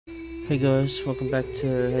Hey guys, welcome back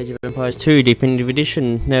to Age of Empires 2 Definitive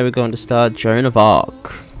Edition. Now we're going to start Joan of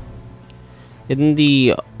Arc. In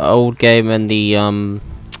the old game and the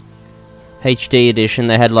HD edition,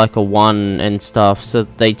 they had like a 1 and stuff, so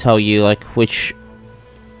they tell you like which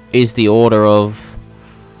is the order of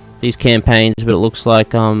these campaigns, but it looks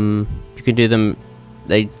like you can do them.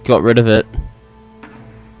 They got rid of it.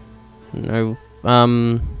 No,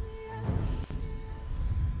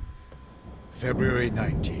 February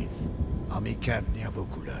 19th, Army Camp near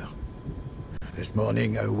Vaucouleurs. This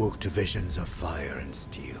morning I woke to visions of fire and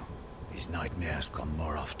steel. These nightmares come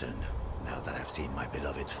more often, now that I've seen my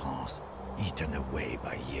beloved France eaten away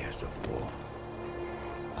by years of war.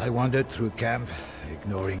 I wandered through camp,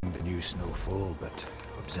 ignoring the new snowfall, but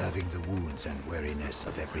observing the wounds and weariness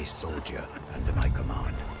of every soldier under my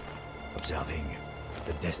command. Observing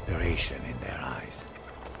the desperation in their eyes.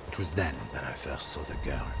 It was then that I first saw the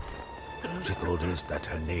girl. She told us that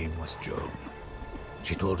her name was Joan.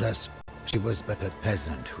 She told us she was but a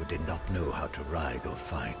peasant who did not know how to ride or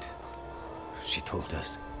fight. She told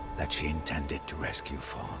us that she intended to rescue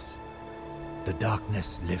France. The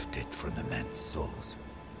darkness lifted from the men's souls.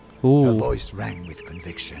 ooh. Her voice rang with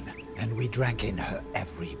conviction, and we drank in her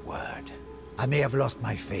every word. I may have lost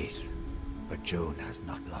my faith, but Joan has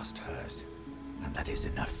not lost hers, and that is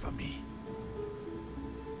enough for me.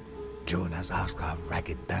 Joan has asked our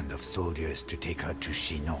ragged band of soldiers to take her to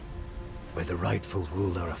Chinon, where the rightful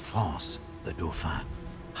ruler of France, the Dauphin,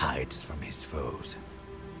 hides from his foes.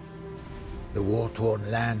 The war-torn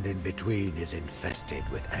land in between is infested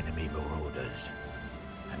with enemy marauders,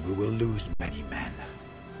 and we will lose many men.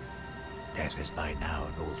 Death is by now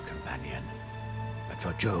an old companion, but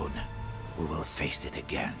for Joan, we will face it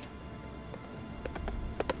again.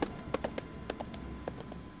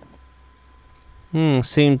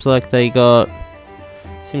 Seems like they got...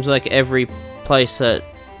 Seems like every place that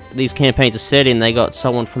these campaigns are set in, they got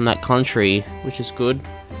someone from that country, which is good.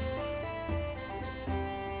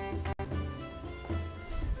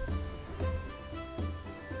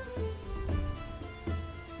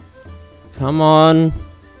 Come on.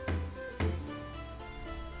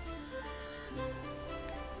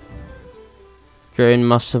 Joan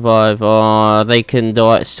must survive. Oh, they can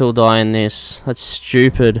die, still die in this. That's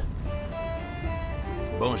stupid.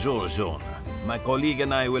 Bonjour, Joan. My colleague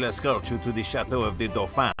and I will escort you to the chateau of the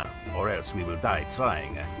Dauphin, or else we will die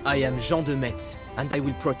trying. I am Jean de Metz, and I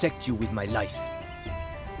will protect you with my life.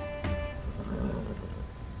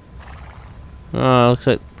 Oh, looks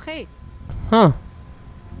like... Prêt. Huh.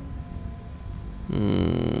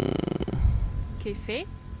 Qu'est fait?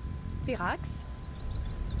 Pirax?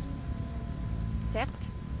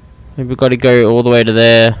 Certes. Maybe we've got to go all the way to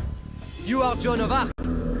there. You are Joan of Arc.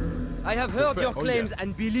 I have heard your claims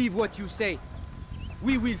and believe what you say.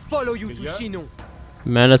 We will follow you to Chinon.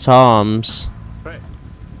 Men at Arms. Prêt.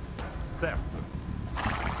 Certes.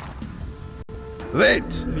 Wait!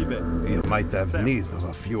 Libé. You might have need of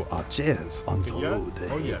a few archers on the road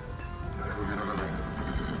ahead.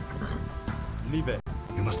 Libé.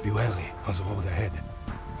 You must be wary on the road ahead.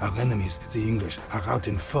 Our enemies, the English, are out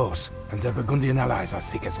in force, and their Burgundian allies are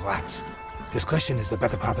thick as rats. Discretion is the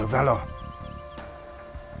better part of valor.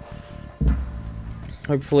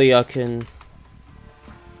 Hopefully I can...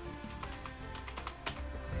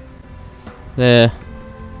 There.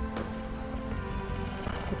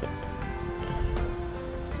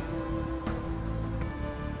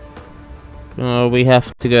 Oh, we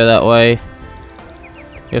have to go that way.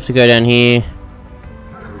 We have to go down here.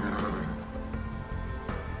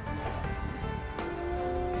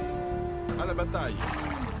 À la bataille.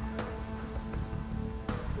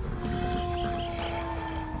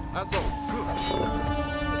 Assaut.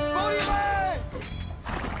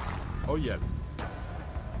 Oh yeah.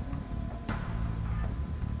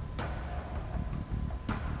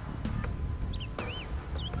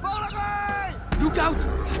 Look out!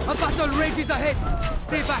 A battle rages ahead!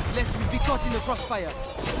 Stay back, lest we be caught in the crossfire.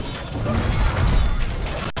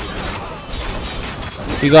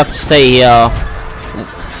 You have to stay here.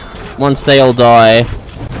 Once they all die,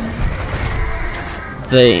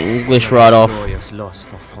 the English ride off. Glorious loss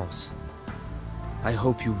for France. I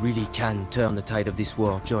hope you really can turn the tide of this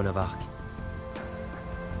war, Joan of Arc.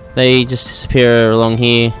 They just disappear along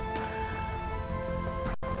here.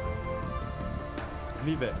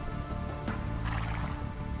 Libé.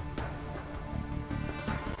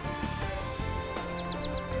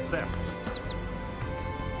 Certes.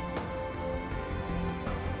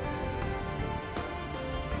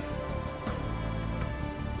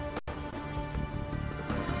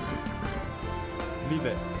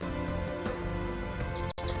 Libé.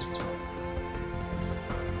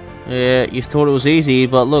 Yeah, you thought it was easy,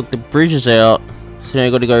 but look, the bridge is out. So now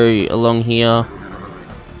you gotta go along here.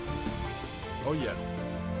 Oh yeah.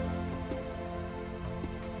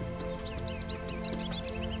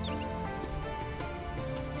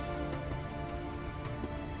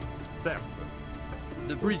 Certes.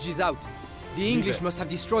 The bridge is out. The English must have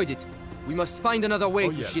destroyed it. We must find another way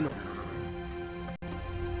to yeah. Chinon.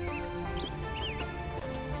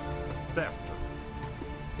 Certes.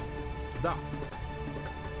 Da.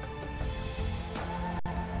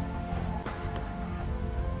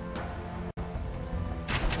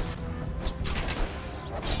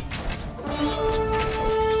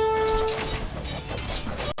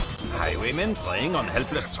 Highwaymen preying on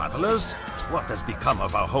helpless travelers? What has become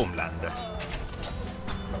of our homeland?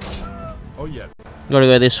 Oh yeah. You gotta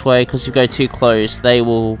go this way, because if you go too close, they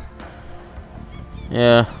will...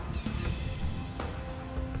 Yeah.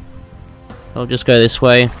 I'll just go this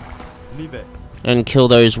way. Livet. And kill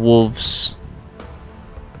those wolves.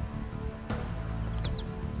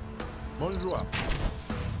 Bonjour.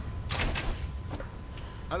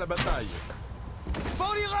 À la bataille.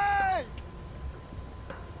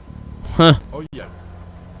 Huh. Oh yeah.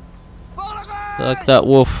 Like that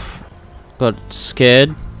wolf got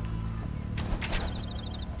scared.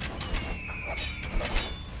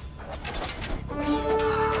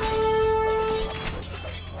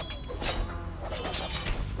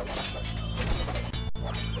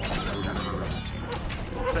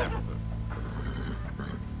 Certes.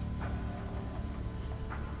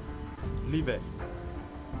 Livet.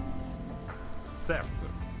 Certes.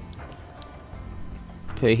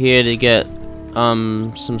 Okay, here to get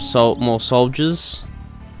some more soldiers.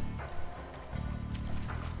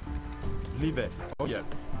 Livet. Oh yeah.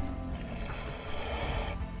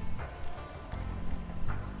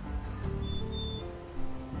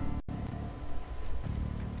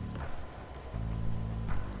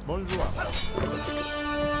 Bonjour.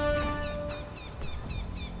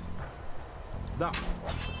 Da.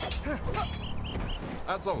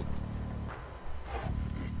 Assault.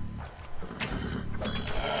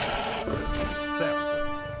 Certes.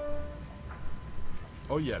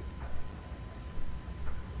 Oh yeah.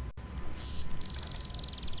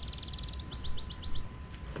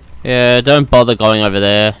 Yeah, don't bother going over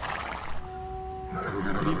there.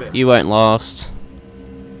 Livet. You won't last.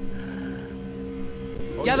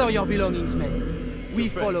 Gather your belongings, men. We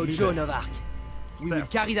follow Joan of Arc. We will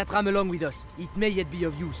carry that ram along with us. It may yet be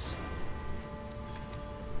of use.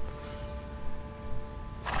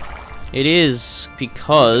 It is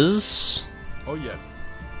because Oh yeah.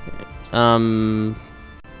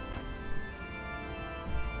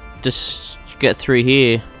 just get through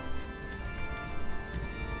here.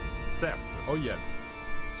 Certes. Oh yeah.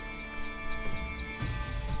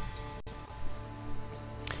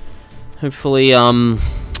 Hopefully,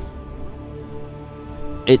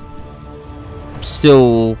 it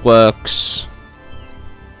still works.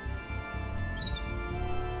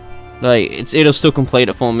 Like, it'll still complete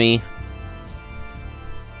it for me.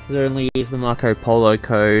 Because I only use the Marco Polo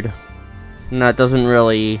code. And that doesn't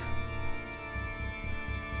really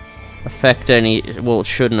affect any... Well, it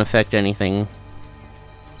shouldn't affect anything.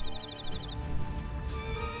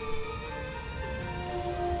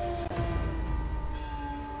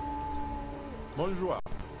 Bonjour.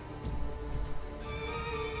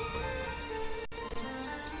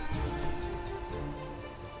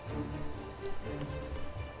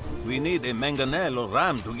 We need a mangonel or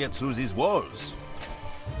ram to get through these walls.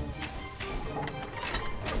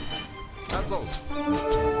 Assault.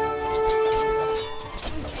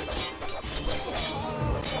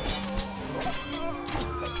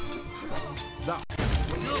 Da.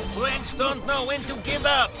 You French don't know when to give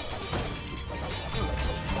up.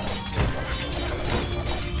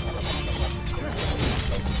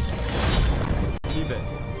 Livet.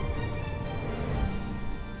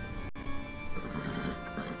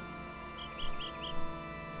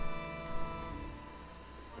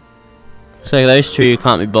 So those two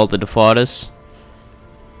can't be bothered to fight us.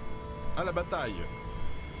 À la bataille.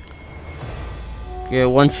 Yeah,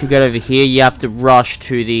 once you get over here, you have to rush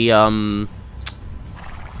to the,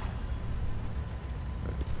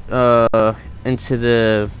 into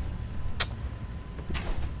the...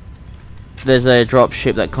 There's a drop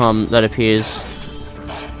ship that appears.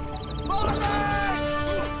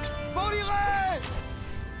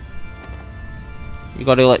 You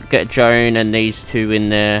gotta, like, get Joan and these two in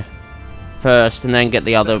there first, and then get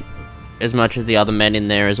the other, as much as the other men in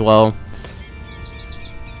there as well.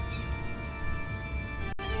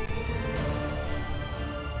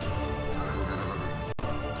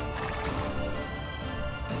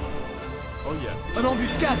 Oh yeah. An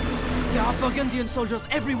embuscade! There are Burgundian soldiers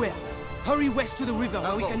everywhere! Hurry west to the river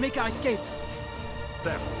where we can make our escape.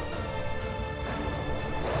 Certes.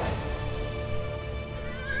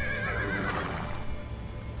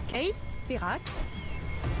 Okay, Pirax.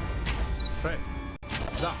 Prêt.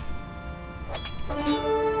 Là.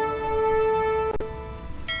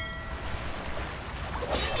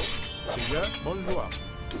 Seigneur, bonjour.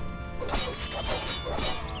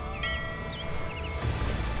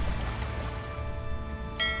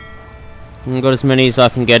 I've got as many as I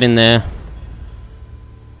can get in there.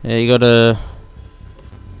 Yeah, you gotta...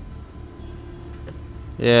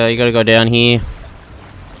 Yeah, you gotta go down here.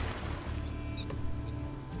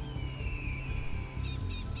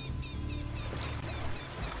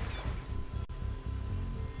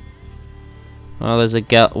 Oh, there's a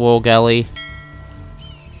wall galley.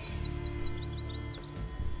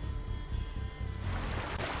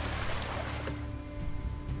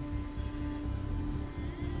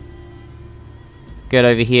 Get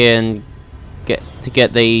over here and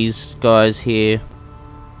get these guys here.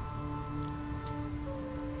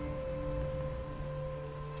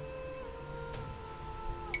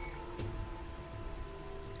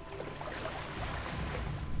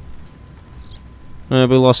 We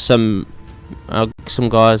lost some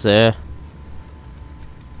guys there.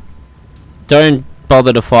 Don't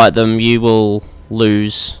bother to fight them, you will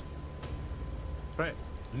lose. Prêt.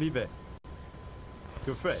 Livet.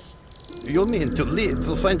 Que fait? You mean to lead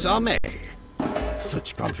the French army?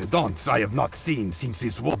 Such confidence I have not seen since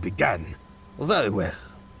this war began. Very well.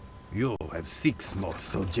 You have 6 more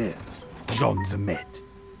soldiers. Joan the Med.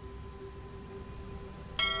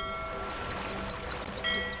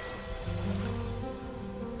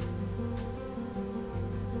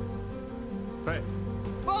 Prêt.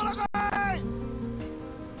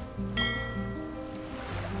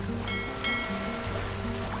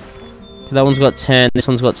 That one's got 10, this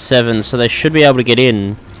one's got 7, so they should be able to get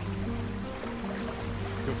in.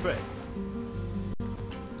 Que fait?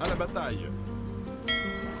 À la bataille.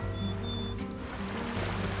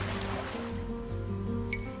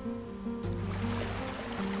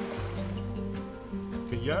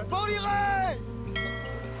 Seigneur.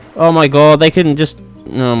 Oh my god, they can just...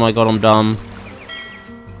 Oh my god, I'm dumb.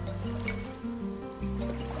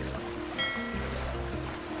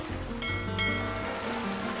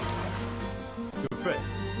 Que fait?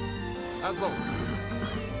 Azon.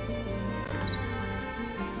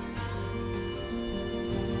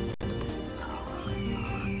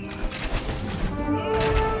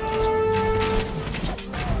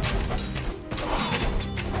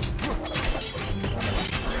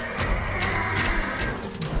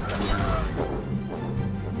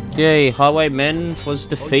 Yay, Highwaymen was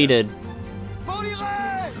defeated.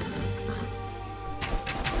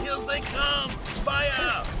 Here they come!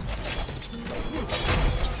 Fire!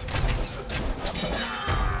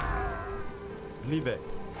 Livet.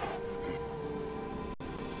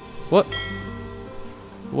 What?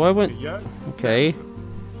 Why went... Seigneur. Okay.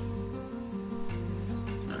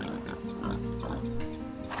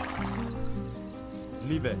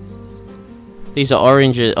 Livet. These are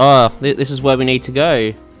oranges. Oh, this is where we need to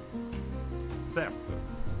go. Certes.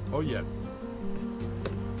 Oh yeah.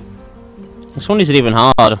 This one isn't even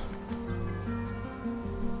hard.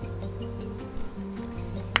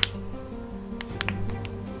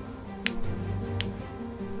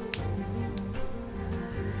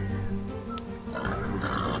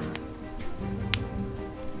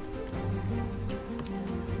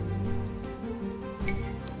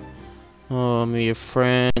 Oh, me of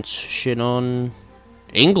France, Chinon,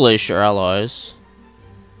 English are allies.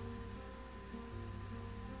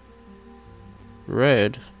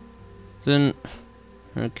 Red. Then,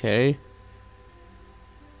 okay.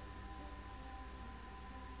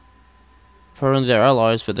 Foreign their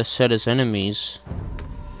allies, but they're set as enemies.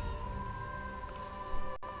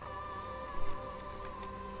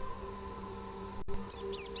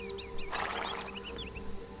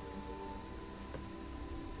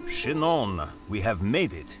 Chinon, we have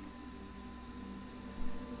made it.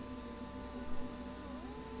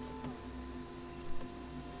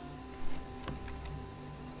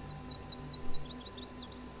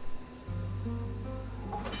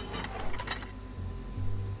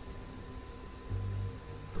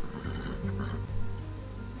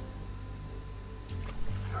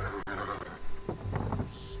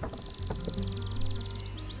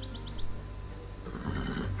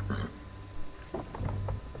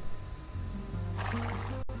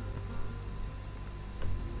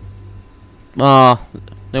 Ah,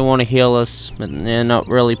 they want to heal us, but they're not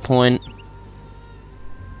really point.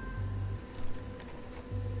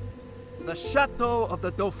 The Chateau of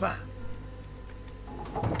the Dauphin.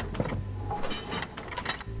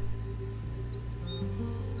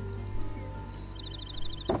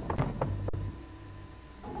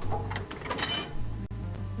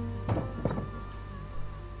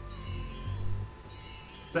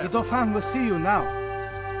 The Dauphin will see you now.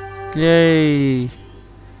 Yay!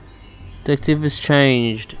 Detective has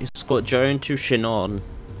changed. It's got Joan to Chinon.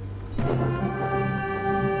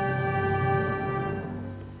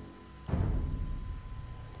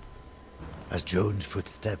 As Joan's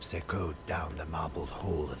footsteps echoed down the marbled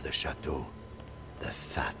hall of the chateau, the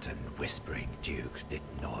fat and whispering dukes did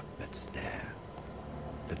naught but stare.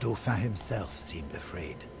 The Dauphin himself seemed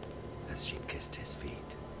afraid as she kissed his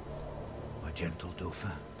feet. "My gentle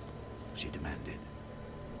Dauphin," she demanded.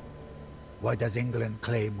 "Why does England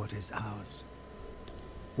claim what is ours?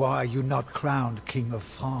 Why are you not crowned King of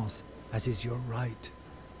France, as is your right?"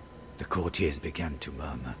 The courtiers began to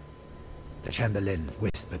murmur. The Chamberlain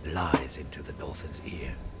whispered lies into the Dauphin's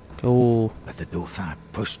ear. Oh. But the Dauphin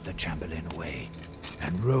pushed the Chamberlain away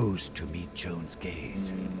and rose to meet Joan's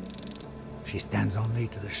gaze. She stands only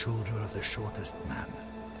to the shoulder of the shortest man,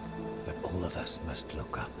 but all of us must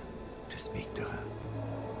look up to speak to her.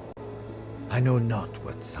 I know not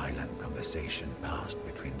what silent conversation passed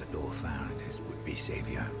between the Dauphin and his would-be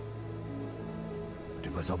savior, but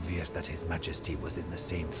it was obvious that His Majesty was in the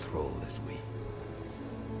same thrall as we.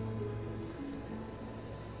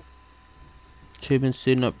 Achievements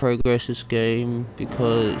did not progress this game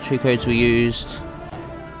because cheat codes were used.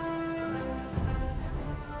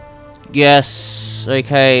 Yes,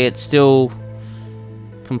 okay, it still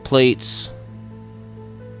completes.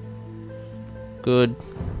 Good.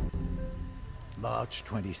 March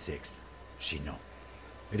 26th, Chinon.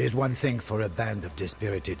 It is one thing for a band of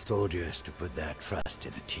dispirited soldiers to put their trust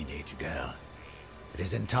in a teenage girl. It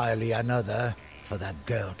is entirely another for that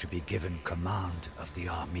girl to be given command of the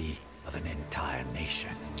army of an entire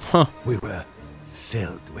nation. Huh. We were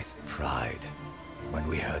filled with pride when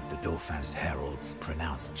we heard the Dauphin's heralds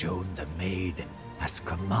pronounce Joan the Maid as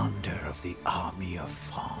commander of the army of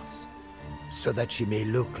France. So that she may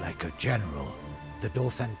look like a general, the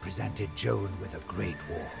Dauphin presented Joan with a great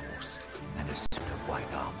war horse and a suit of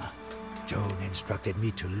white armor. Joan instructed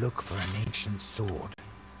me to look for an ancient sword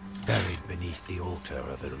buried beneath the altar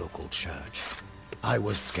of a local church. I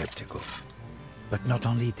was skeptical. But not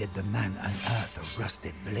only did the man unearth a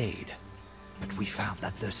rusted blade, but we found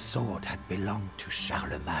that the sword had belonged to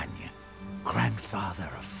Charlemagne,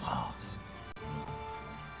 grandfather of France.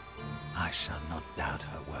 I shall not doubt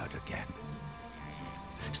her word again.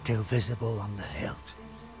 Still visible on the hilt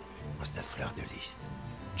was the fleur de lis.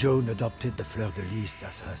 Joan adopted the fleur de lis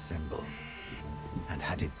as her symbol and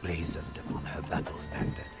had it blazoned on her battle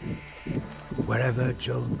standard. Wherever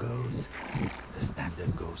Joan goes, the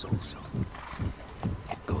standard goes also.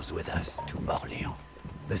 It goes with us to Orléans.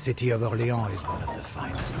 The city of Orléans is one of the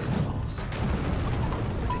finest in France,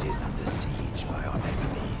 but it is under siege by our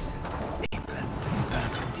enemies, England and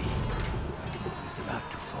Burgundy. It is about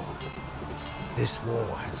to fall. This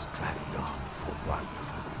war has dragged on for 100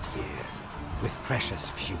 years, with precious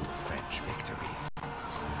few French victories.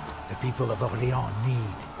 The people of Orléans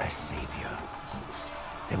need a savior.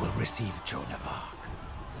 They will receive Joan of Arc.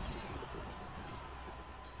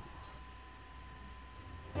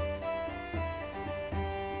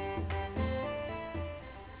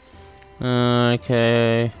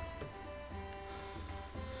 Okay.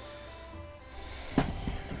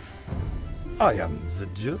 I am the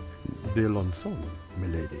Duke d'Alençon,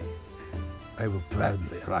 milady. I will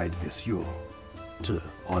gladly ride with you to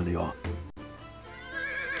Orléans.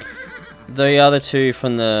 The other two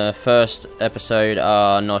from the first episode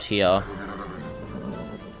are not here.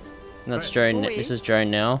 That's Joan. This is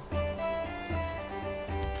Joan now.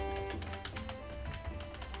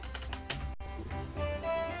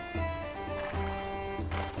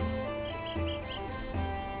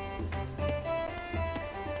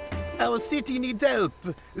 Our city needs help.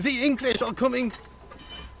 The English are coming.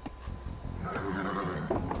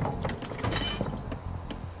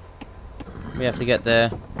 We have to get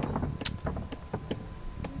there.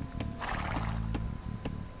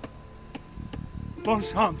 Bonne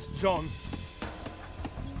chance, John.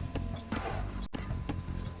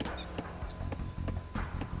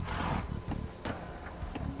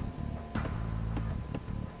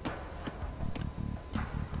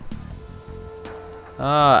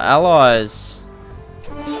 Ah, allies.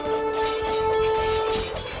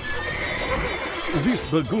 This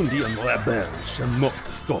Burgundian rebel shall not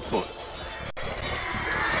stop us.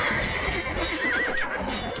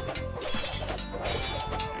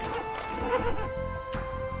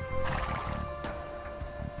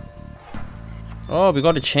 Oh, we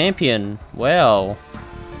got a champion. Wow.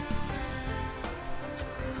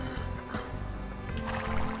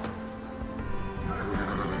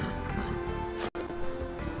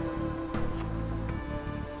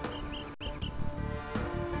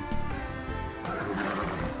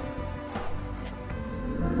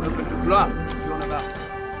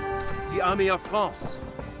 The army of France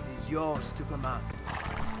is yours to command.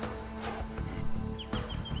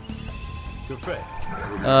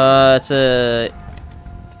 It's a...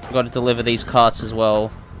 Got to deliver these carts as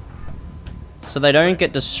well. So they don't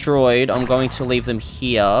get destroyed. I'm going to leave them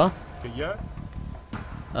here.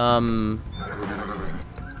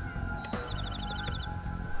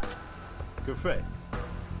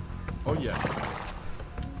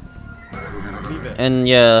 And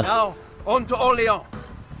yeah. Now, on to Orléans.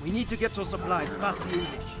 We need to get your supplies past the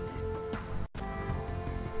English.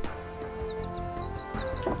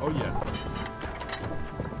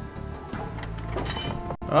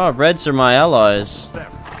 Oh, Reds are my allies.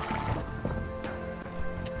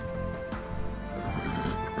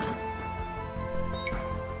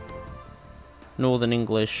 Northern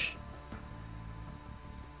English.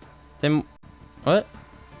 Then... What?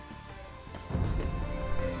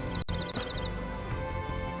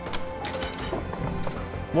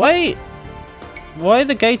 Wait! Why are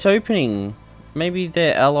the gates opening? Maybe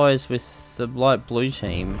they're allies with the light blue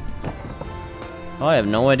team. I have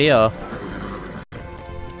no idea.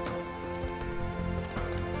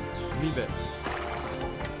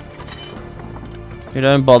 You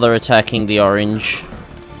don't bother attacking the orange.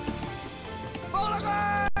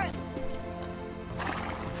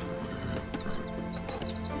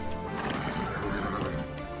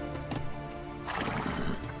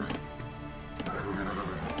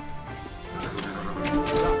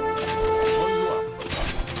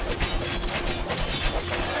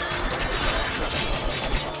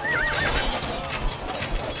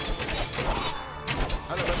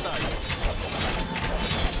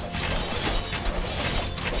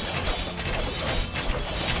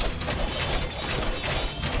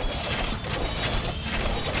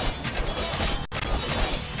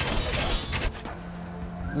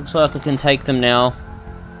 Looks like I can take them now.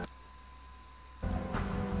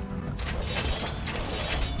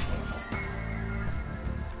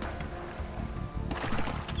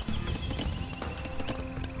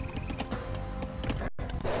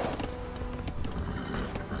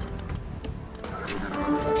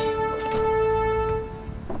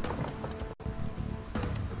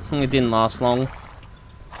 It didn't last long.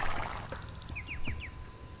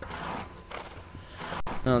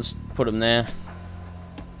 Let's put them there.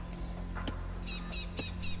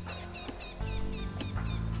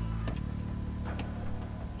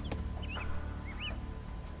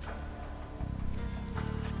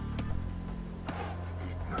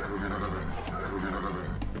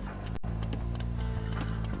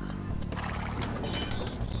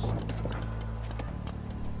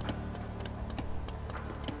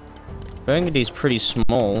 Burgundy's pretty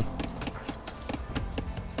small.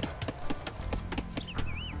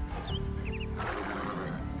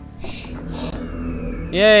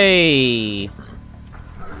 Yay!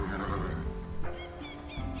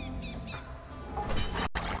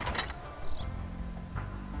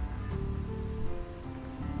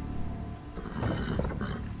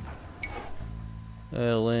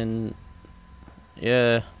 Berlin.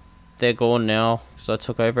 Yeah, they're gone now because I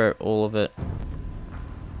took over all of it.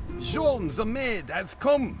 Joan the maid has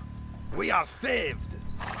come. We are saved.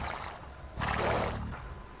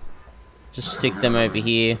 Just stick them over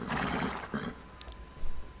here.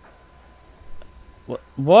 What?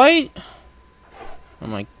 Why? Oh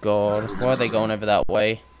my god. Why are they going over that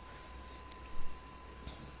way?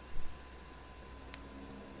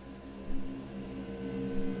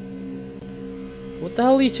 What the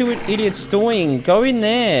hell are you two idiots doing? Go in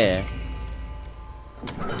there.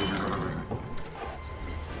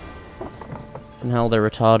 And hell, they're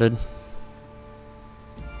retarded.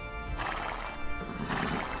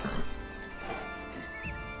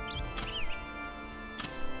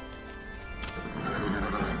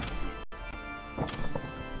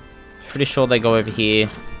 Pretty sure they go over here.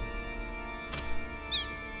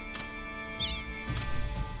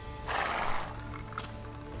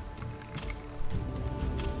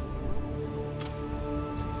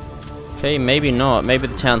 Okay, maybe not. Maybe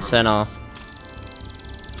the town center.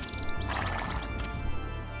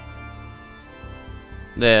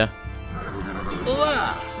 There.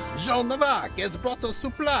 Hola! Joan of Arc has brought us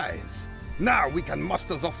supplies. Now we can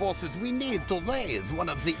muster the forces we need to raise one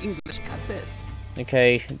of the English castles.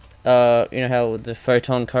 Okay, you know how the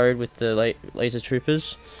photon code with the laser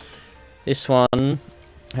troopers? This one,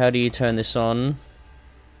 how do you turn this on?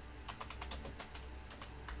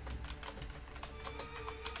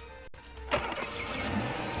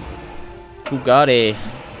 Bugatti.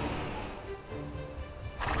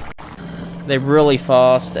 They're really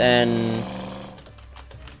fast and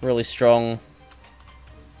really strong.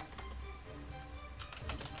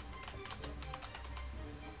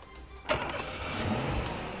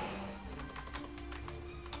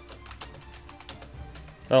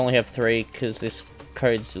 I only have 3 because this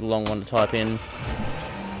code's a long one to type in.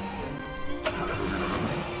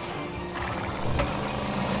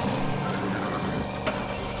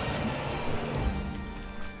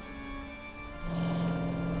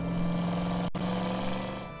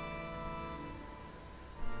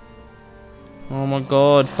 Oh my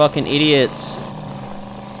god, fucking idiots.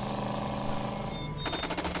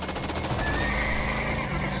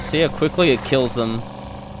 See how quickly it kills them.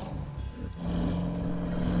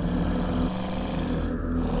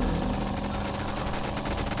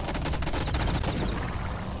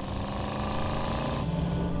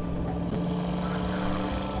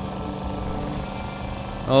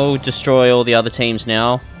 Oh, destroy all the other teams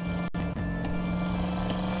now.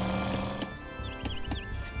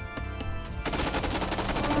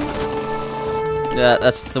 Yeah,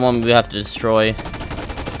 that's the one we have to destroy.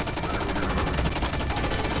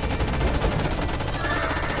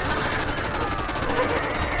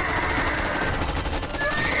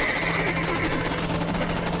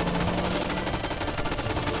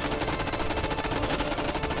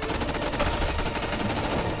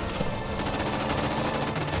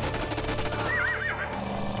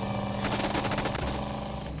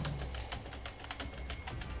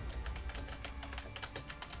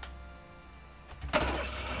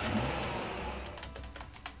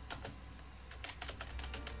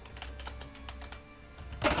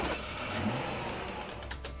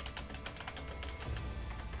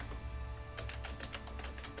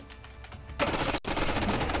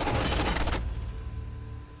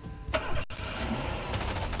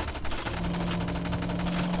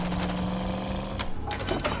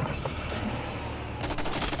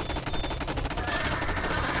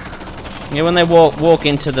 Yeah, when they walk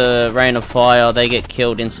into the rain of fire, they get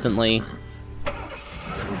killed instantly.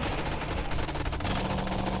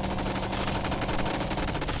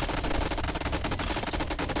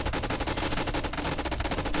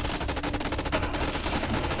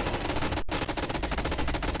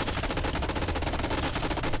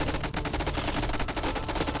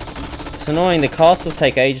 It's annoying, the castles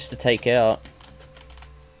take ages to take out.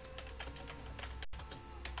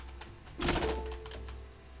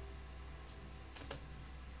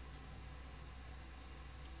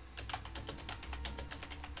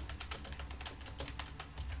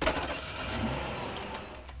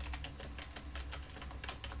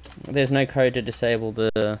 There's no code to disable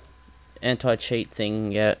the anti-cheat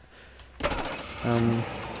thing yet.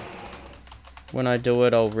 When I do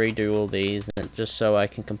it, I'll redo all these just so I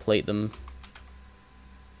can complete them.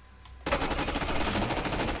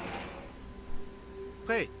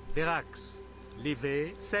 Prêt, Verax.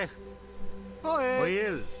 Livé, certes.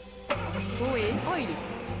 Oil. Oui, oil.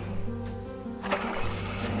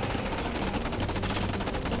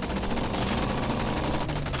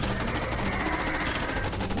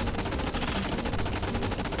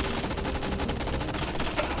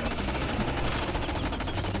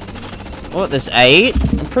 What, there's 8?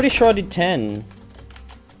 I'm pretty sure I did 10.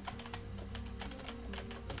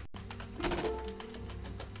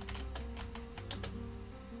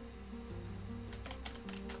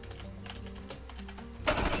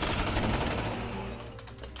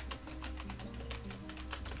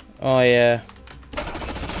 Oh yeah.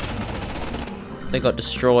 They got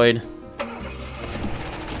destroyed.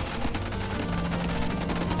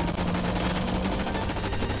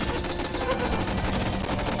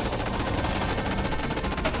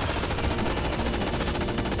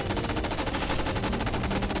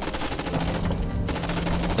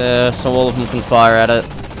 There, so all of them can fire at it.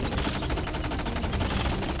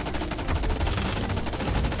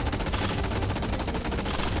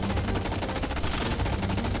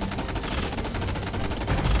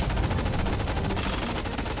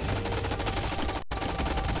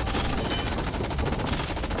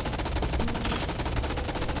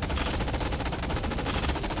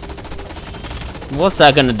 What's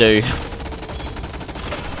that gonna do?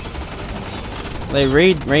 They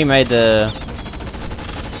remade the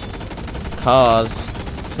cars,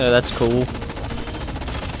 so that's cool.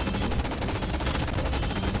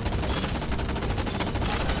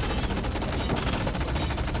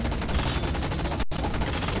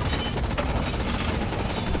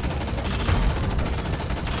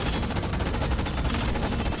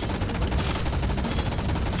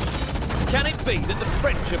 Can it be that the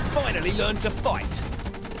French have finally learned to fight?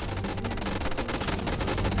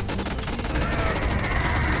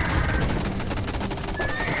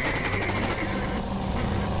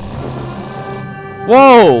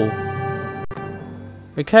 Whoa!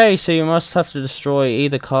 Okay, so you must have to destroy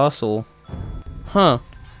either castle. Huh.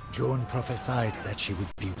 Joan prophesied that she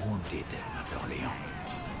would be wounded at Orléans.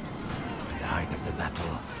 the height of the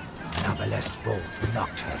battle, an Abalest bolt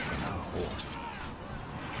knocked her from her horse.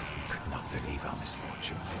 Could not believe our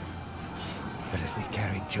misfortune. But as we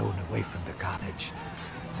carried Joan away from the carnage,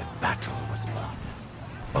 the battle was won.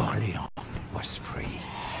 Orléans was free.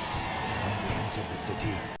 When we entered the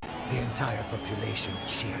city, the entire population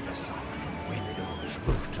cheered us on from windows,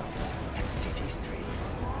 rooftops, and city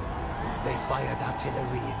streets. They fired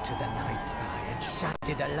artillery into the night sky and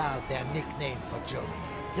shouted aloud their nickname for Joan,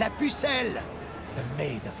 La Pucelle, the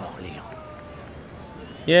Maid of Orléans.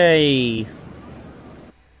 Yay!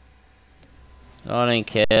 I don't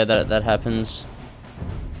care that happens.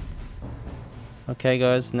 Okay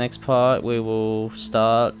guys, next part we will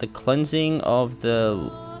start the cleansing of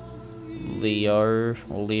the Leo,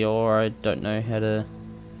 or Leor, I don't know how to...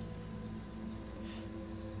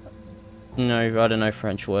 No, I don't know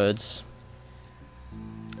French words.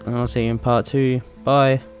 And I'll see you in part 2.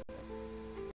 Bye!